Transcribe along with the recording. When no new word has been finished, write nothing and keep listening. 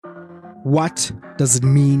What does it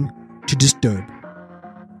mean to disturb?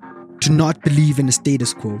 To not believe in a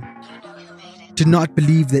status quo. To not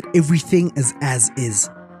believe that everything is as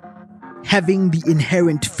is. Having the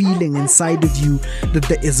inherent feeling inside of you that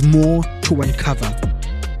there is more to uncover.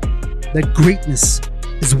 That greatness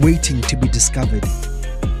is waiting to be discovered.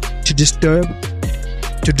 To disturb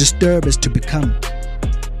is to become.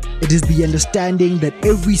 It is the understanding that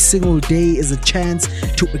every single day is a chance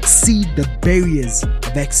to exceed the barriers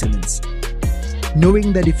of excellence.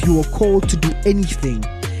 Knowing that if you are called to do anything,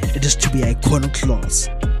 it is to be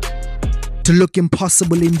iconoclast. To look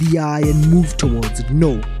impossible in the eye and move towards it.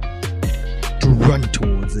 No, to run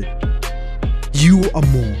towards it. You are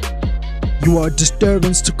more. You are a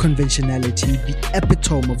disturbance to conventionality, the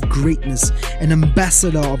epitome of greatness, an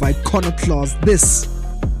ambassador of iconoclast. This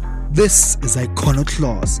is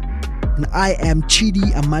iconoclast. And I am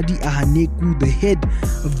Chidi Amadi Ahaneku, the head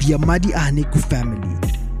of the Amadi Ahaneku family.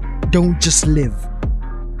 Don't just live.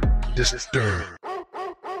 Disturb.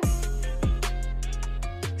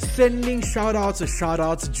 Sending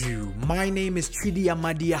shout-outs due. My name is Chidi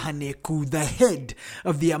Amadi Ahaneku, the head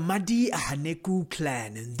of the Amadi Ahaneku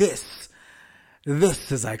clan. And this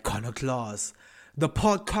is Iconoclast, the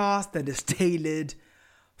podcast that is tailored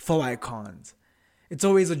for icons. It's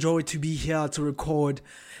always a joy to be here to record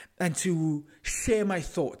and to share my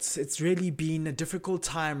thoughts. It's really been a difficult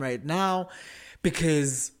time right now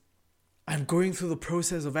because I'm going through the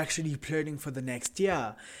process of actually planning for the next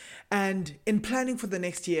year. And in planning for the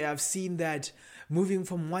next year, I've seen that moving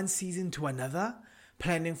from one season to another,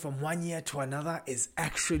 planning from one year to another is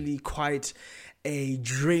actually quite a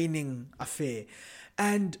draining affair.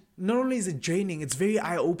 And not only is it draining, it's very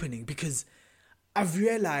eye-opening because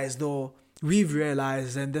we've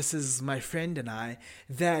realized, and this is my friend and I,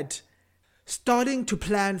 that starting to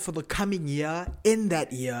plan for the coming year in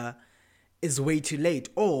that year is way too late,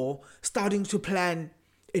 or starting to plan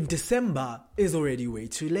in December is already way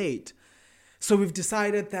too late. So we've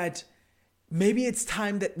decided that maybe it's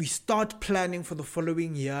time that we start planning for the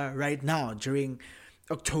following year right now during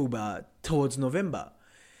October towards November,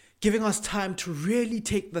 giving us time to really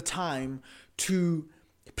take the time to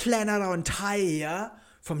plan out our entire year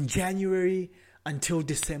from January until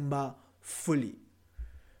December fully.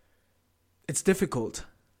 It's difficult,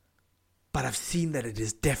 but I've seen that it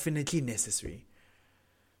is definitely necessary.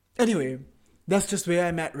 Anyway, that's just where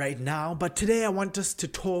I'm at right now. But today I want us to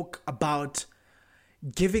talk about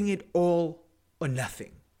giving it all or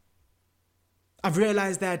nothing. I've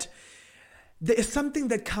realized that there is something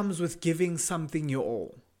that comes with giving something your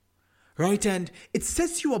all, right? And it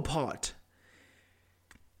sets you apart.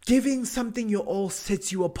 Giving something your all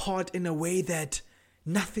sets you apart in a way that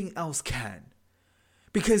nothing else can.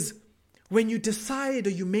 Because when you decide or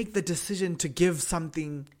you make the decision to give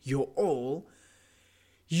something your all,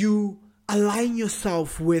 you align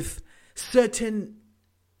yourself with certain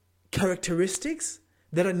characteristics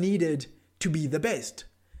that are needed to be the best.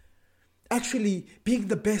 Actually, being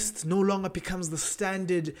the best no longer becomes the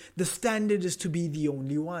standard. The standard is to be the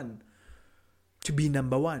only one, to be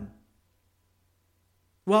number one.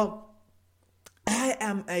 Well, I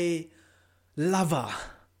am a lover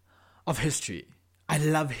of history. I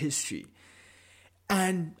love history.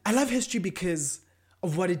 And I love history because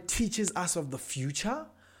of what it teaches us of the future.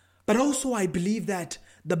 But also I believe that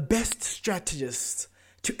the best strategists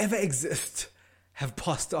to ever exist have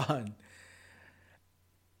passed on.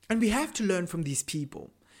 And we have to learn from these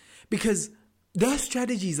people because their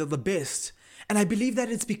strategies are the best. And I believe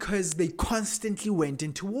that it's because they constantly went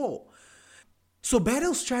into war. So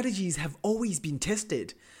battle strategies have always been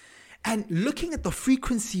tested. And looking at the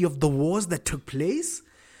frequency of the wars that took place,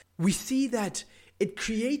 we see that it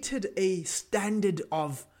created a standard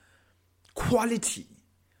of quality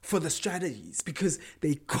for the strategies because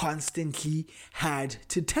they constantly had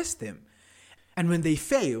to test them. And when they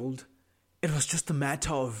failed, it was just a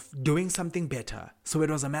matter of doing something better. So it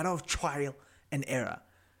was a matter of trial and error.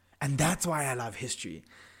 And that's why I love history.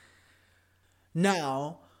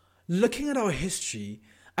 Now, looking at our history,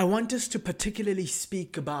 I want us to particularly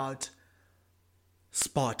speak about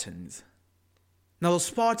Spartans. Now, the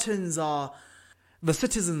Spartans are the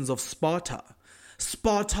citizens of Sparta.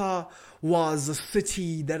 Sparta was a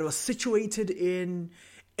city that was situated in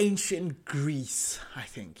ancient Greece, I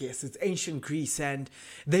think. Yes, it's ancient Greece. And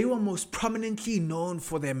they were most prominently known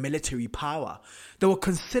for their military power. They were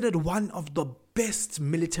considered one of the best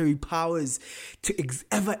military powers to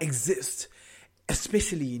ever exist,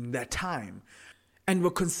 especially in that time, and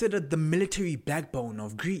were considered the military backbone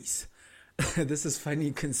of Greece. This is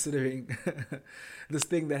funny considering this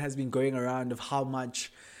thing that has been going around of how much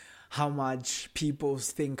people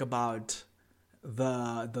think about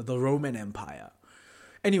the Roman Empire.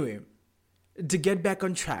 Anyway, to get back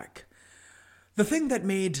on track, the thing that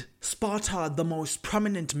made Sparta the most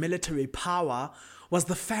prominent military power was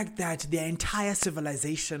the fact that their entire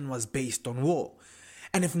civilization was based on war.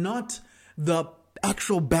 And if not the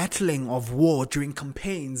actual battling of war during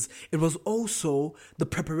campaigns, it was also the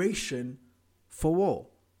preparation for war.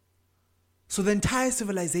 So the entire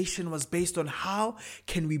civilization was based on how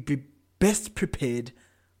can we be best prepared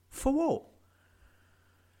for war.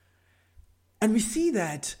 And we see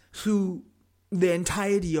that through the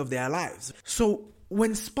entirety of their lives. So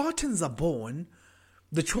when Spartans are born,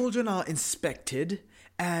 the children are inspected,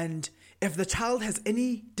 and if the child has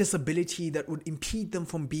any disability that would impede them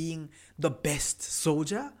from being the best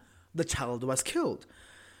soldier, the child was killed.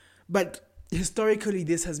 But historically,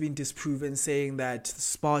 this has been disproven, saying that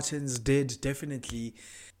Spartans did definitely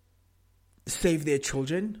save their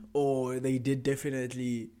children, or they did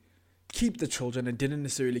definitely keep the children and didn't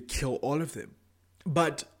necessarily kill all of them.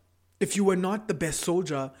 But if you were not the best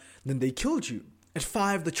soldier, then they killed you. At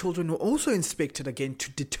 5, the children were also inspected again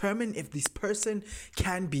to determine if this person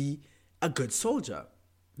can be a good soldier.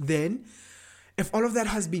 Then, if all of that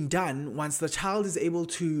has been done, once the child is able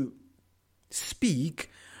to speak,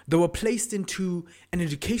 they were placed into an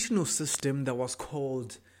educational system that was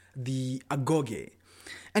called the agoge.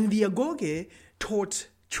 And the agoge taught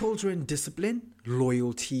children discipline,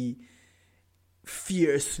 loyalty,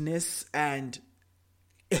 fierceness, and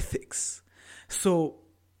ethics. So,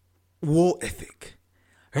 war ethic,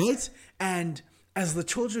 right? And as the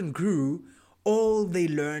children grew, all they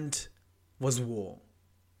learned was war.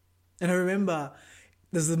 And I remember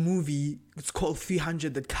there's a movie, it's called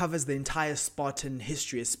 300, that covers the entire Spartan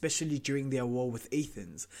history, especially during their war with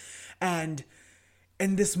Athens. And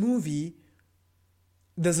in this movie,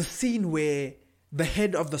 there's a scene where the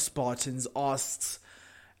head of the Spartans asks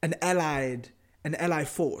an allied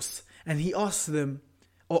force, and he asks them,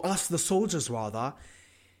 or asks the soldiers rather,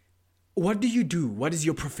 what do you do? What is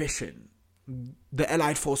your profession? The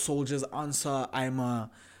allied force soldiers answer, I'm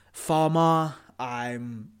a farmer,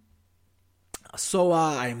 I'm a sower,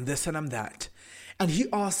 I'm this and I'm that. And he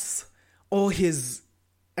asks his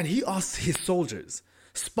soldiers,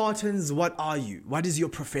 Spartans, what are you? What is your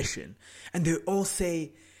profession? And they all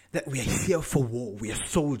say that we are here for war, we are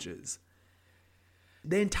soldiers.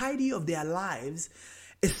 The entirety of their lives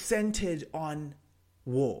is centered on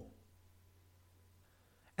war.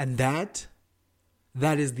 And that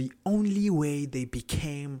is the only way they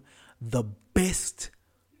became the best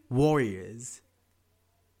warriors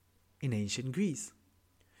in ancient Greece.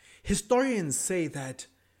 Historians say that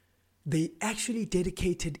they actually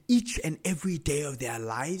dedicated each and every day of their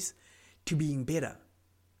lives to being better,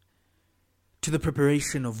 to the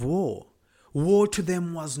preparation of war. War to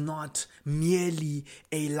them was not merely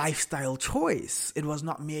a lifestyle choice. It was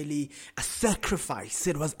not merely a sacrifice.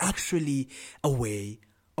 It was actually a way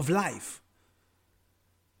of life.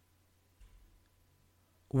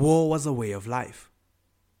 War was a way of life.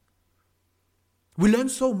 We learn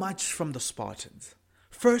so much from the Spartans.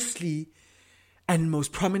 Firstly, and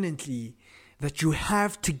most prominently, that you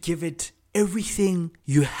have to give it everything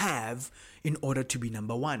you have in order to be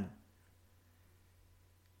number one.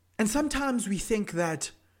 And sometimes we think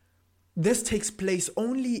that this takes place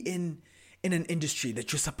only in an industry,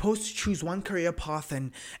 that you're supposed to choose one career path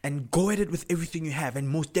and go at it with everything you have. And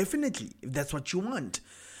most definitely, if that's what you want.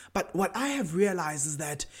 But what I have realized is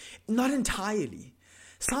that not entirely.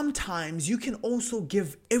 Sometimes you can also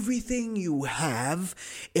give everything you have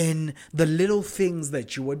in the little things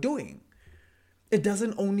that you are doing. It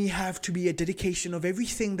doesn't only have to be a dedication of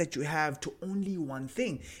everything that you have to only one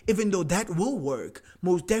thing, even though that will work,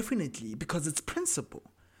 most definitely, because it's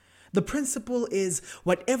principle. The principle is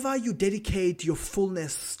whatever you dedicate your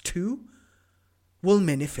fullness to will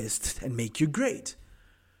manifest and make you great.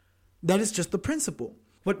 That is just the principle.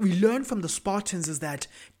 What we learn from the Spartans is that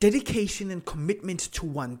dedication and commitment to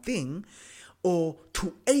one thing or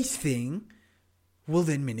to a thing will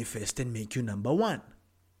then manifest and make you number one.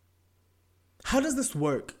 How does this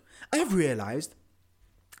work? I've realized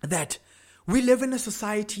that we live in a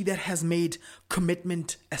society that has made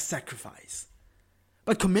commitment a sacrifice.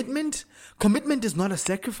 But commitment is not a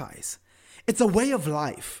sacrifice. It's a way of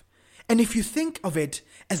life. And if you think of it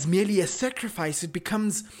as merely a sacrifice, it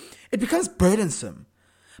becomes burdensome.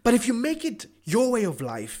 But if you make it your way of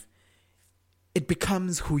life, it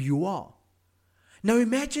becomes who you are. Now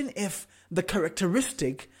imagine if the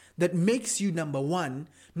characteristic that makes you number one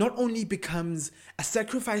not only becomes a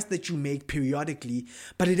sacrifice that you make periodically,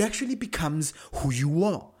 but it actually becomes who you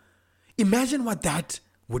are. Imagine what that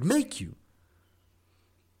would make you.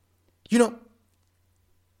 You know,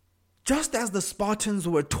 Just as the Spartans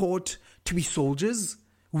were taught to be soldiers,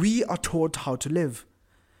 we are taught how to live.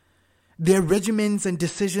 There are regiments and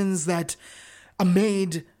decisions that are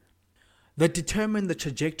made that determine the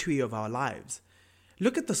trajectory of our lives.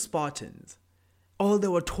 Look at the Spartans. All they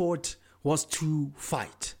were taught was to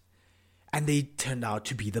fight, and they turned out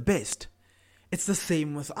to be the best. It's the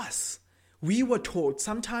same with us. We were taught,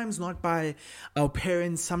 sometimes not by our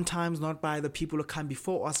parents, sometimes not by the people who come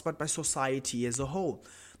before us, but by society as a whole.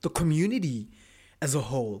 The community as a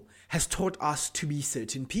whole has taught us to be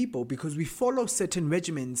certain people because we follow certain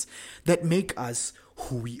regimens that make us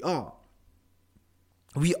who we are.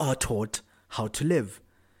 We are taught how to live.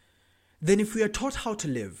 Then if we are taught how to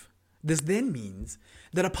live, this then means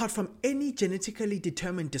that apart from any genetically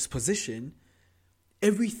determined disposition,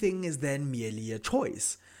 everything is then merely a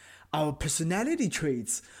choice. Our personality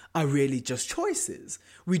traits are really just choices.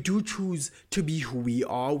 We do choose to be who we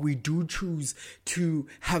are. We do choose to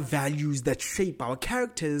have values that shape our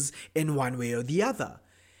characters in one way or the other.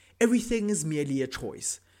 Everything is merely a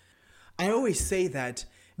choice. I always say that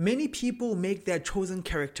many people make their chosen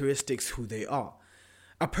characteristics who they are.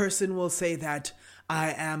 A person will say that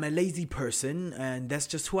I am a lazy person and that's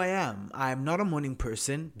just who I am. I am not a morning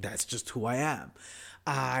person. That's just who I am.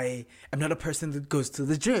 I am not a person that goes to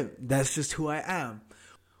the gym. That's just who I am.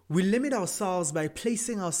 We limit ourselves by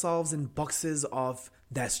placing ourselves in boxes of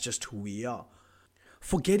that's just who we are.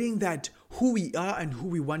 Forgetting that who we are and who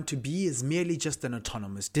we want to be is merely just an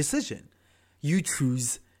autonomous decision. You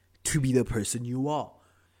choose to be the person you are.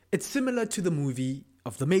 It's similar to the movie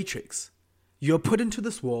of The Matrix. You're put into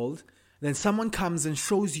this world, then someone comes and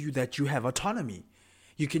shows you that you have autonomy.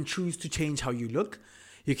 You can choose to change how you look.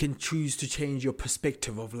 You can choose to change your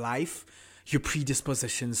perspective of life, your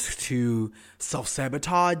predispositions to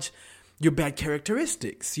self-sabotage, your bad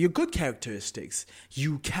characteristics, your good characteristics.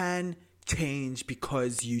 You can change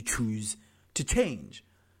because you choose to change.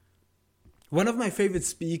 One of my favorite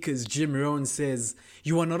speakers, Jim Rohn, says,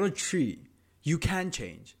 "You are not a tree. You can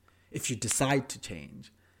change if you decide to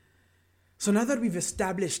change." So now that we've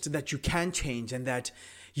established that you can change and that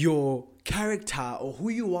your character or who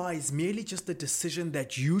you are is merely just a decision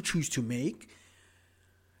that you choose to make,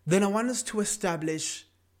 then I want us to establish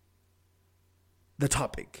the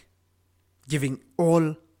topic, giving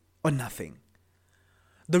all or nothing.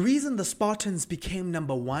 The reason the Spartans became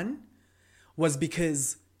number one was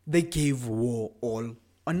because they gave war all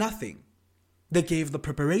or nothing. They gave the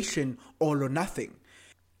preparation all or nothing.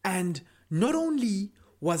 And not only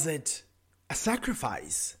was it a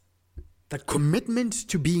sacrifice, the commitment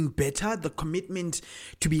to being better, the commitment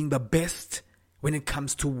to being the best when it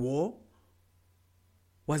comes to war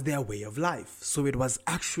was their way of life. So it was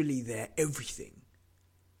actually their everything.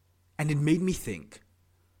 And it made me think,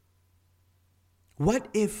 what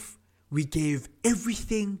if we gave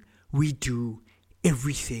everything we do,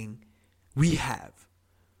 everything we have?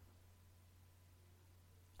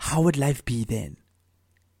 How would life be then?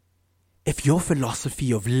 If your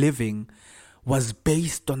philosophy of living was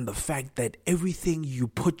based on the fact that everything you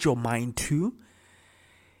put your mind to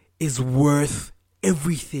is worth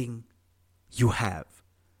everything you have.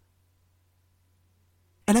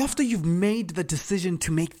 And after you've made the decision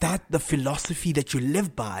to make that the philosophy that you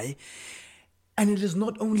live by, and it is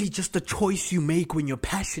not only just a choice you make when you're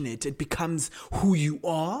passionate, it becomes who you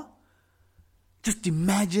are, just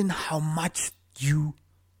imagine how much you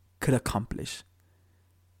could accomplish.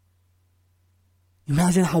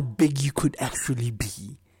 Imagine how big you could actually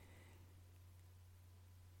be.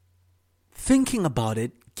 Thinking about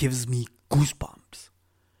it gives me goosebumps.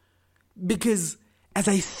 Because, as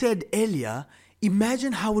I said earlier,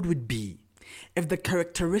 imagine how it would be if the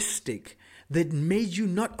characteristic that made you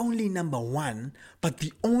not only number one, but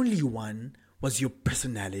the only one was your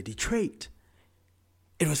personality trait.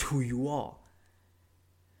 It was who you are.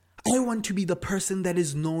 I want to be the person that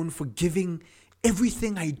is known for giving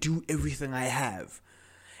everything I do, everything I have.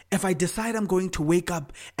 If I decide I'm going to wake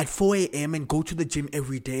up at 4 a.m. and go to the gym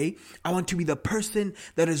every day, I want to be the person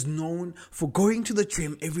that is known for going to the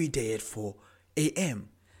gym every day at 4 a.m.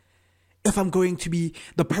 If I'm going to be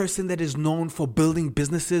the person that is known for building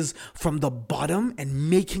businesses from the bottom and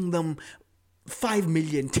making them 5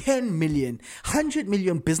 million, 10 million, 100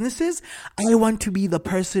 million businesses, I want to be the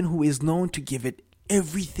person who is known to give it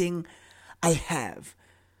everything I have.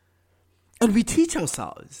 And we teach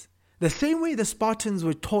ourselves. The same way the Spartans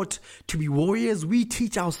were taught to be warriors, we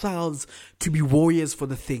teach ourselves to be warriors for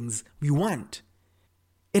the things we want.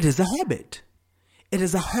 It is a habit. It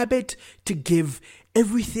is a habit to give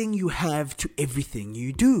everything you have to everything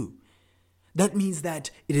you do. That means that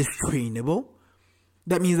it is trainable.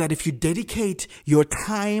 That means that if you dedicate your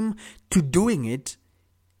time to doing it,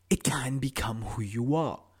 it can become who you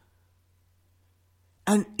are.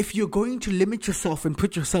 And if you're going to limit yourself and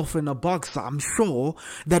put yourself in a box, I'm sure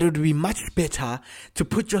that it would be much better to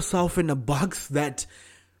put yourself in a box that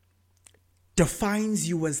defines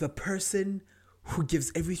you as the person who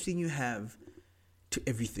gives everything you have to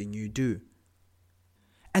everything you do.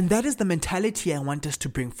 And that is the mentality I want us to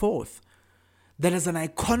bring forth. That as an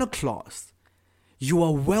iconoclast, you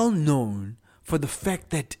are well known for the fact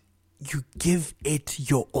that you give it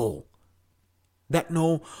your all. That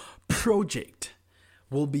no project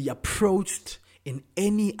will be approached in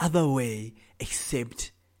any other way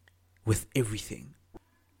except with everything.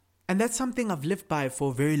 And that's something I've lived by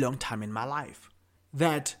for a very long time in my life.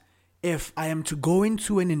 That if I am to go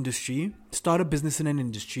into an industry, start a business in an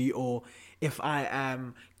industry, or if I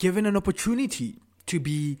am given an opportunity to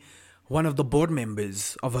be one of the board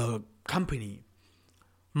members of a company,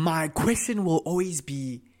 my question will always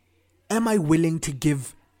be, am I willing to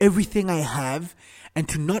give everything I have and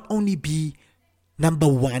to not only be number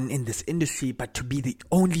one in this industry, but to be the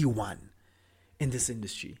only one in this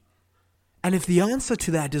industry? And if the answer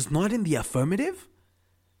to that is not in the affirmative,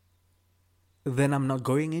 then I'm not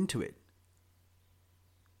going into it.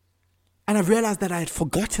 And I've realized that I had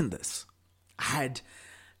forgotten this. I had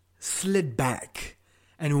slid back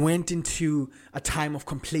and went into a time of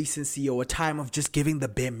complacency or a time of just giving the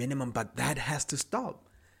bare minimum, but that has to stop.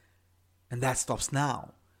 And that stops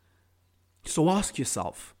now. So ask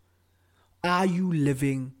yourself, are you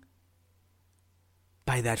living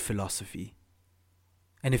by that philosophy?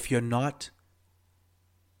 And if you're not,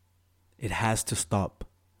 it has to stop.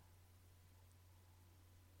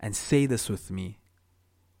 And say this with me.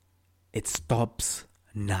 It stops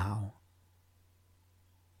now.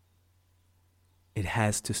 It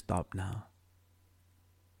has to stop now.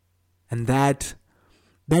 And that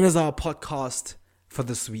is our podcast for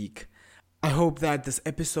this week. I hope that this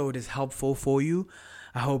episode is helpful for you.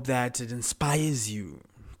 I hope that it inspires you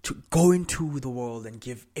to go into the world and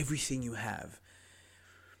give everything you have.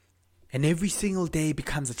 And every single day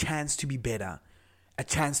becomes a chance to be better, a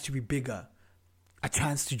chance to be bigger, a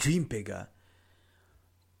chance to dream bigger,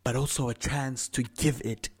 but also a chance to give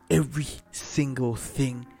it every single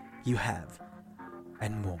thing you have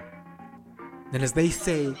and more. And as they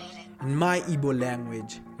say in my Igbo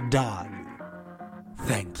language, Dalu,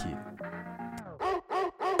 thank you.